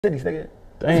cities, nigga.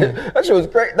 Damn. That shit was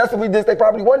great. That's what we did. They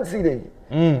probably won CD.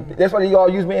 That's why y'all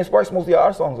use me and Sparks most of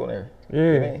our songs on there. Yeah. You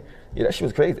know what I mean? Yeah, that shit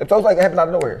was crazy. So it was like it happened out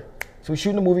of nowhere. So we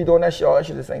shooting the movie, doing that shit, all that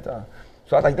shit at the same time.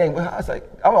 So I was like, dang, I was like,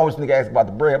 I'm always nigga ask about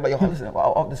the bread. I'm like, yo, listen,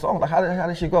 off the song, like, how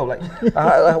this shit go? Like,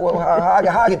 how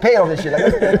I get paid on this shit? Like,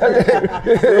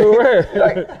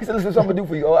 he said, listen, something to do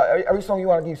for you. Every song you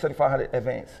want to give you 7,500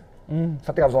 advance. So I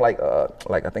think I was on like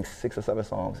I think 6 or 7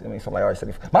 songs. I mean, something like already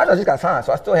 75. Mind you, I just got signed,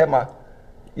 so I still have my.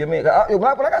 You know what I mean? When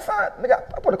I got signed, nigga,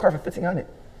 I bought a car for 1,500.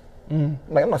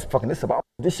 Like, I'm not fucking this about.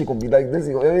 This shit gonna be like this.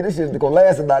 This shit gonna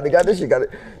last or not. Nigga, this shit got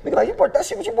it. Nigga, like, you bought that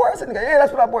shit? What you bought? I said, nigga, yeah,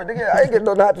 that's what I bought. Nigga, I ain't getting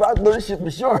no not. I know this shit for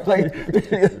sure. Like, you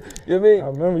know what I mean? I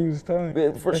remember you was telling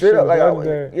me. For straight up, like, I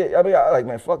like,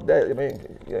 man, fuck that. I mean,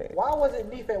 yeah. Why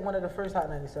wasn't Neef at one of the first Hot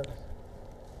 97s?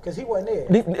 Because he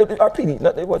wasn't there. Our Peedi,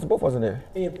 no, both wasn't there.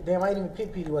 Yeah, they might even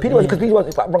pick Peedi. Peedi wasn't, because Peedi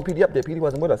wasn't, if I brought Peedi up there, Peedi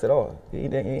wasn't with us at all. I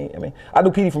mean, I knew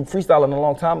Peedi from freestyling a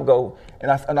long time ago, and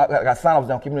I got signed, I was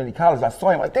down community college, I saw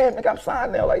him, like, damn, nigga, I'm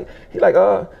signed now. Like, he like,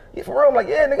 yeah, for real? I'm like,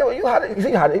 yeah, nigga, you hot, he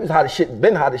was hot as shit,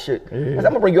 been hot as shit. Yeah. I said, I'm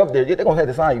gonna bring you up there. They're gonna have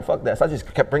to sign you, fuck that. So I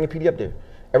just kept bringing Peedi up there.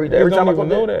 Every time I go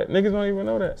there. Niggas don't even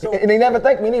know that. So, and they never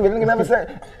thanked me neither. Niggas never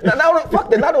said, fuck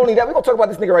that, not only that, we gonna talk about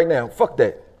this nigga right now, fuck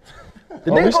that. The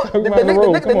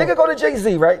nigga go to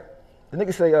Jay-Z, right? The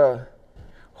nigga say,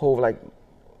 Hov, like,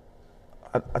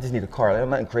 I just need a car. Like, I'm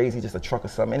nothing crazy, just a truck or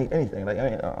something, anything. Like,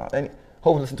 I mean,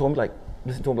 Hov listen to him like,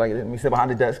 let me sit behind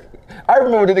the desk. I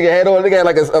remember the nigga had on, the nigga had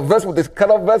like a vest with this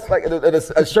cut-off vest, like, and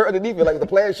a shirt underneath it, like the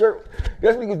plaid shirt.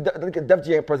 That's when he was the Def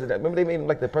Jam president. Remember they made him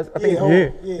like the president? I think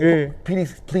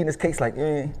Peedi's pleading his case like,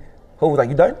 Hov was like,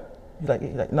 you done? He's like,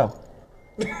 no.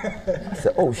 I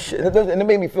said, oh shit, and it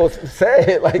made me feel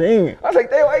sad. Like, I was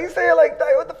like, damn, why you saying like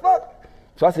that? What the fuck?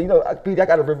 So I said, you know, Peedi, I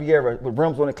got a Riviera with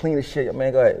rims on it, clean as shit.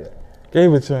 Man, go ahead.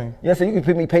 Gave it to him. Yeah, so you can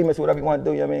pay me payments or whatever you want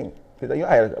to do. You know what I mean? Because you know,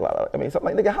 I had a lot of, I mean,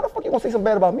 something like, nigga, how the fuck you gonna say something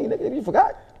bad about me, nigga? You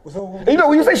forgot? And you know,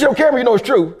 when you say shit on camera, you know it's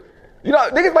true. You know,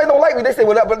 niggas might don't like me. They say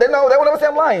whatever, but they know they won't ever say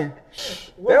I'm lying.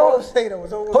 What don't say though?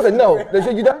 Who said no? They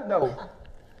said you done? No.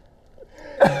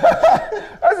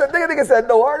 I said, nigga said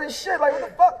no, hard as shit, like what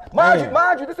the fuck?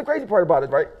 Mind you, this is the crazy part about it,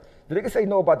 right? The nigga say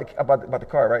no about the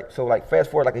car, right? So like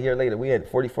fast forward like a year later, we had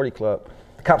 40/40 club.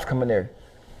 The cops come in there.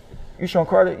 You Sean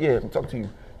Carter? Yeah, I'm talking to you.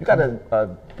 You got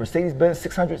a Mercedes-Benz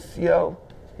 600 CL?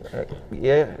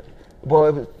 Yeah. Well,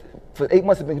 it was, for 8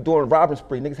 months, I've been doing a robbing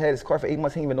spree. Niggas had his car for 8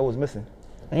 months, he didn't even know it was missing.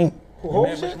 Yeah,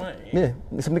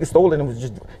 some niggas stole it and was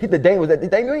just, the day was that,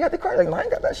 they knew he got the car. Like, no, I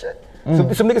ain't got that shit. Some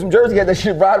niggas from Jersey had that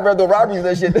shit, riding the robberies and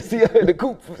that shit, the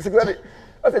coupe, 600.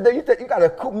 I said, you got a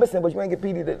coupe missing, but you ain't get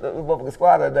Peedi the motherfucking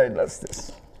squad that day. That's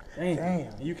just. Damn.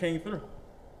 You came through.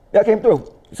 Yeah, I came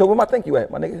through. So where my think you at,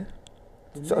 my nigga?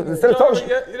 So instead of talking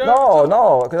shit,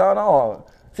 no, cause I don't know.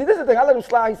 See, this is the thing, I let him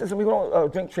slide. He said, we don't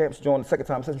drink champs join the second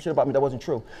time. He said some shit about me that wasn't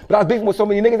true. But I was beefing with so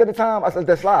many niggas at the time, I said, let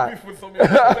that slide. I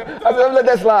said, let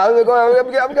that slide. I said, go ahead,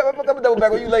 I'm gonna double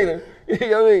back on you later. You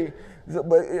know what I mean? So,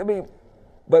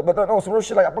 but no, some real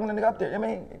shit, like I bring the nigga up there, you know what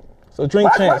I mean? So drink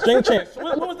champs.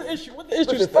 What was the issue? What the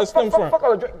issue stem from? Fuck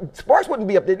all the drink. Sparks wouldn't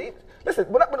be up there.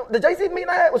 Listen, the Jay-Z meeting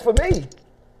I had was for me.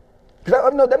 Cause I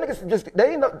know them niggas just, they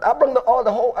ain't know, I bring the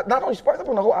whole, not only Sparks, I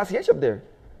bring the whole ICH up there.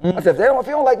 I said, if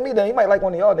he don't like me, then he might like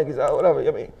one of y'all niggas or whatever. You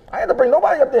know what I mean? I had to bring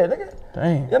nobody up there, nigga.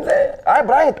 Dang. You know what I'm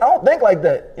saying? I don't think like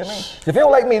that. You know what I mean? If he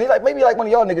don't like me, maybe he like one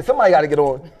of y'all niggas, somebody gotta get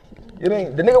on. You know what I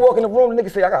mean? The nigga walk in the room, the nigga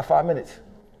say, I got 5 minutes. You know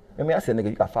what I mean? I said, nigga,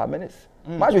 you got 5 minutes?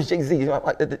 Mine was Jay-Z. You know, I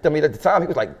mean, at the time, he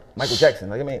was like Michael Jackson.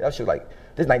 Like, I mean, that shit was like,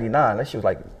 this 99, that shit was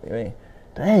like, you know what I mean?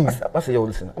 Dang. I said, yo,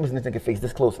 listen, I'm listening to this nigga face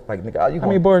this close. Like, nigga, how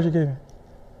many bars you gave him?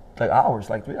 Like hours,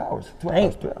 like 3 hours, 2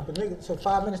 hours, 3 hours. The nigga, so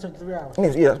 5 minutes to 3 hours.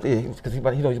 Yeah, because he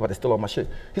knows he's about to steal all my shit.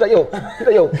 He's like, yo,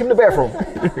 come in the bathroom.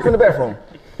 Come in the bathroom.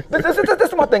 This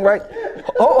is my thing, right?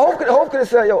 Hov could have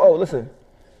said, yo, oh, listen,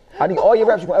 I need all your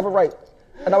raps you gonna ever write.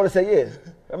 And I would have said, yeah.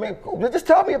 I mean, cool. Just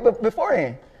tell me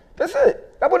beforehand. That's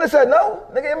it. I wouldn't have said no,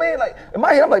 nigga, you know what I mean? Like, in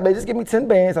my head, I'm like, man, just give me 10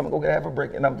 bands, I'm gonna go get half a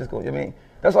break, and I'm just going, you know what I mean?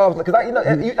 That's all I was like, cause I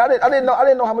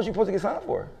didn't know how much you're supposed to get signed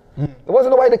for. There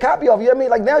wasn't nobody to copy off, you know what I mean?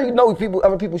 Like now you know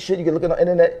other people's shit, you can look on the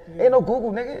internet. Ain't no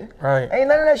Google, nigga. Right. Ain't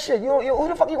none of that shit. Who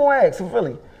the fuck you gonna ask from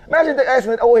Philly? Imagine they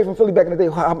asking the old head from Philly back in the day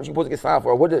how much you supposed to get signed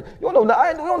for. You don't know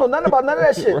nothing about none of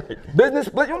that shit. Right. Business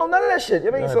split, you don't know none of that shit.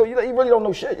 You know what I mean? So you really don't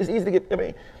know shit. It's easy to get, I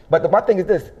mean. But my thing is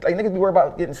this, like niggas be worried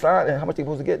about getting signed and how much they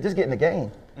supposed to get. Just get in the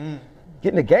game. Get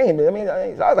in the game. I mean, I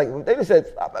was like, they just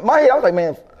said, in my head, I was like,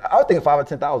 man, I was thinking 5 or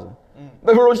 10,000.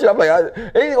 Like real shit, I'm like,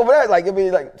 anything over that, like, I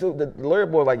mean, like, so the lawyer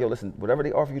boy was like, yo, listen, whatever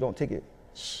they offer you, don't take it.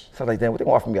 So I was like, damn, what they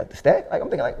gonna offer me at the stack? Like, I'm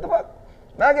thinking, like, the fuck?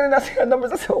 Now I get in, I see the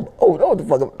numbers. I said, oh, what the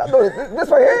fuck? I know this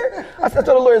right here. I told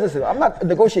the lawyers, listen, I'm not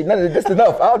negotiating none of this. This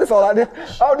enough. This all I did.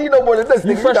 I don't need no more than this.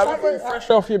 You Nigga, fresh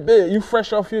off your bed. You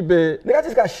fresh off your bed. Nigga, I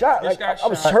just got shot. Like, I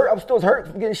was hurt. I was still hurt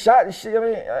from getting shot and shit. I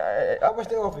mean, how much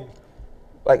they offer you?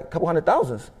 Like a couple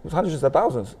 $100,000. It was hundreds of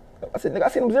thousands. I said, nigga, I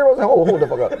seen them zeros. I said, hold the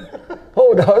fuck up.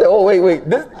 Hold on. Oh, wait.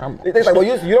 They're like, well,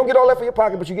 you don't get all that for your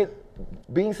pocket, but you get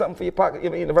being something for your pocket. I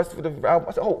mean, the rest of the album.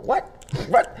 I said, oh, what?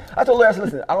 I told Larry, I said,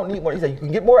 listen, I don't need more. He said, you can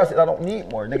get more. I said, I don't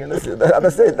need more, nigga. Listen,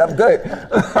 that's it. I'm good.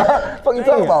 Fuck you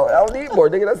talking about? I don't need more,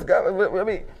 nigga. That's I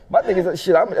mean, my thing is that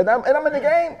shit. I'm in the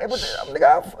game.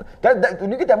 Nigga,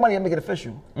 when you get that money, I make it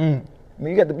official. I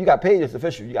mean, you got paid. It's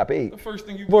official. You got paid. The first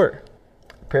thing you bought.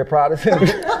 Pair of Pradas.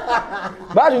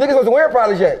 Mind you, niggas wasn't wearing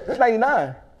Pradas yet. That's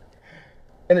 99.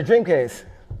 And a Dreamcast.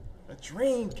 A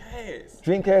Dreamcast.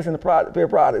 Dreamcast and a pair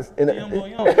of Pradas. And young boy.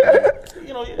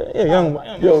 Young.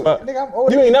 Nigga, I'm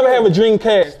older. You ain't never have a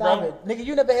Dreamcast, Stop bro. it. Nigga,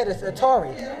 you never had an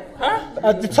Atari. Huh?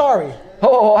 A Atari.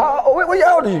 How old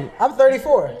are you? I'm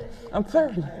 34. I'm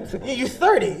 30. You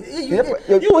 30. He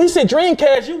said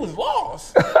Dreamcast, you was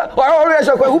lost. I already asked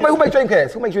you a question. Who make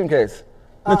Dreamcast? Who make Dreamcast?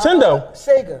 Nintendo.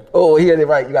 Sega. Oh, he had it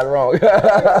right. You got it wrong.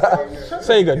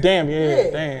 Sega, damn.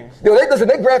 Damn. Yo, listen,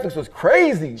 their graphics was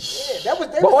crazy. Yeah, that was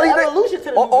the evolution to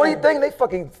the only thing, they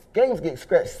fucking games get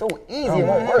scratched so easy. It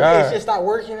won't work. They just start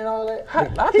working and all that. I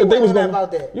thought they was going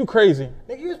about that. You crazy.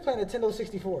 Nigga, you was playing Nintendo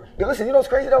 64. Yo, listen, you know what's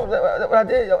crazy though? What I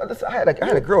did, listen, I had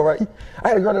a girl, right? I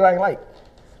had a girl that I didn't like.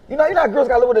 You know how girls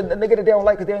got to live with a nigga that they don't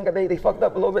like because they fucked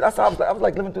up a little bit. That's how I was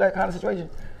like living through that kind of situation.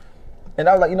 And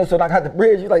I was like, so I got the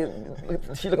bridge. She's like,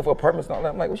 she looking for apartments and all that.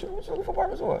 I'm like, what you looking for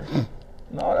apartments for?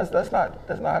 No, that's not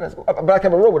how that's going. But I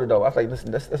kept it real with it though. I was like, listen,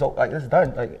 that's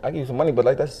done. Like, I give you some money, but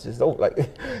like that's just over. Like, and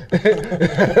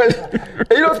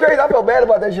you know what's crazy? I felt bad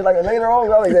about that shit. Like later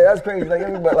on, I was like, that's crazy.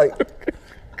 Like, but like,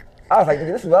 I was like,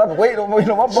 nigga, this is what I've been waiting on. You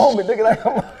know, my moment, nigga. Like,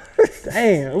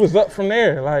 damn, it was up from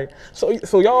there. Like, so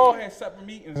y'all had separate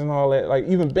meetings and all that. Like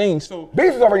even Beans. So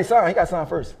Beans was already signed. He got signed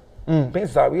first. Beans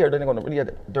was signed. We heard that they gonna really had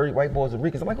the dirty white boys and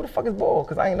Ricans. I'm like, who the fuck is Ball?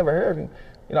 Because I ain't never heard of him.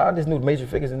 You know, I just knew major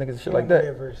figures and niggas and shit like that.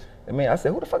 And man, I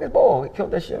said, who the fuck is Ball? He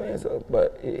killed that shit, man. So,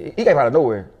 but he came out of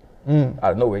nowhere.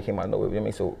 Out of nowhere, he came out of nowhere. You know what I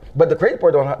mean? So, but the crazy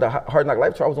part on the Hard Knock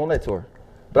Life tour, I was on that tour.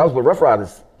 But I was with Rough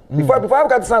Riders. Before I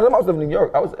got to sign them, I was living in New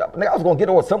York. I was going to get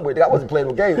on somewhere. Nigga, I wasn't playing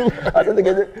no games. I said,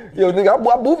 nigga,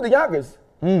 I moved to Yonkers.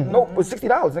 No, with $60.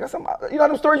 Nigga, you know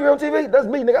them stories you hear on TV? That's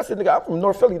me, nigga. I said, nigga, I'm from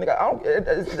North Philly, nigga.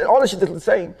 All this shit is the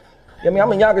same. I mean,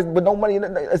 I'm in Yonkers with no money.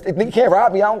 Nigga can't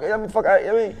rob me. I mean, fuck.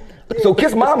 I mean, so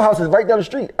Kiss Mom house is right down the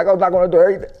street. I go knock on the door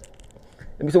every day.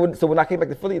 So when I came back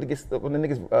to Philly to get when the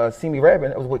niggas see me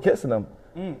rapping, I was with Kiss and them.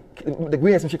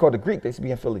 We had some shit called the Greek. They used to be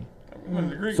in Philly.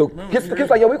 So Kiss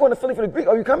like, yo, we going to Philly for the Greek.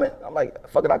 Oh, you coming? I'm like,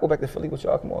 fuck it, I go back to Philly with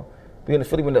y'all. Come on. We in the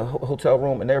Philly in the hotel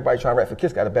room, and everybody trying to rap for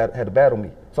Kiss had a battle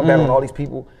me. So I'm battling all these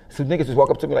people. So niggas just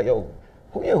walk up to me like, yo,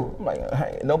 who you? I'm like,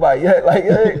 ain't nobody yet. Like,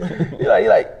 he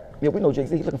like, yeah, we know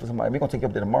Jay-Z, he looking for somebody. We gonna take you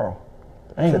up there tomorrow.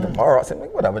 I said, tomorrow? I said,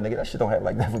 like, whatever, nigga. That shit don't happen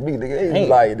like that for me, nigga. Ain't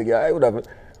lying, nigga. All right, whatever.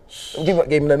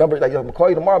 Gave him the number, like, yo, I'm gonna call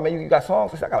you tomorrow, man. You got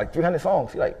songs? I said, I got like 300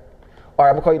 songs. He like, all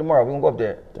right, I'm gonna call you tomorrow. We gonna go up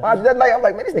there. That night, I'm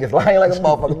like, man, these niggas lying like a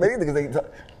motherfucker. Man, these niggas ain't.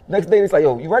 Next day, it's like,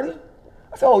 yo, you ready?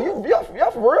 I said, oh,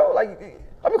 y'all for real? Like,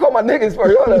 I'm gonna call my niggas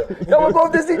first. Y'all wanna go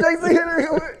up to see Jay-Z?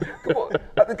 Come on.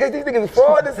 In case these niggas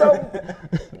fraud or something.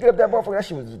 Get up that motherfucker. That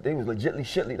shit was, they was legitly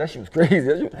shitly. That shit was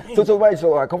crazy.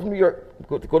 So I come from New York,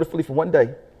 go to Philly for one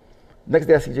day. Next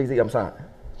day I see Jay-Z, I'm signed.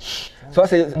 So I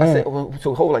said, well,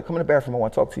 so hold, like, come in the bathroom, I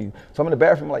wanna talk to you. So I'm in the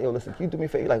bathroom, I'm like, yo, listen, can you do me a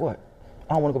favor? He's like, what?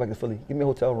 I don't wanna go back to Philly. Give me a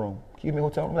hotel room. Can you give me a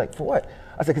hotel room? I'm like, for what?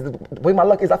 I said, cause the way my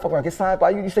luck is, I fuck around, get signed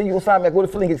by you. You say you gonna sign me, I go to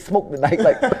Philly and get smoked tonight.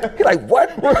 Like, he like, what?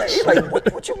 He's like,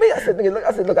 what you mean? I said,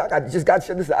 nigga, look, I just got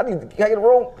shit. Listen, I need to get in a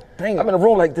room. Dang. I'm in a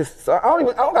room like this. So I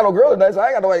don't got no girl tonight, so I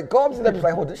ain't got nobody to call me. He's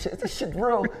like, oh, this shit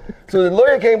real. So the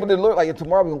lawyer came with the lawyer, like,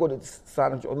 tomorrow we gonna go to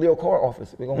sign Leo Carr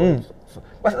office. We gonna go. So,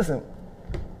 but listen,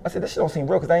 I said, this shit don't seem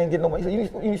real, cause I ain't getting no money. He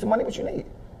said, you need some money? What you need?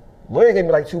 Lawyer gave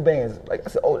me like 2 bands. Like, I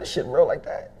said, oh, this shit real like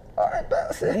that. All right,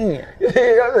 I said,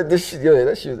 yeah, this shit, yeah,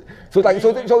 that shit. So like,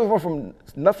 so we went from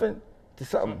nothing to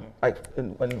something, like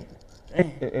in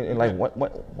like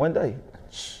one day.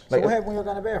 So what happened when you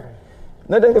got in the bathroom?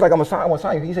 Nothing was like, I want to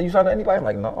sign you. He said, you signed to anybody? I'm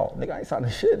like, no, nigga, I ain't signed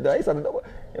to shit. I ain't signed to nobody.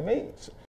 You know what I mean?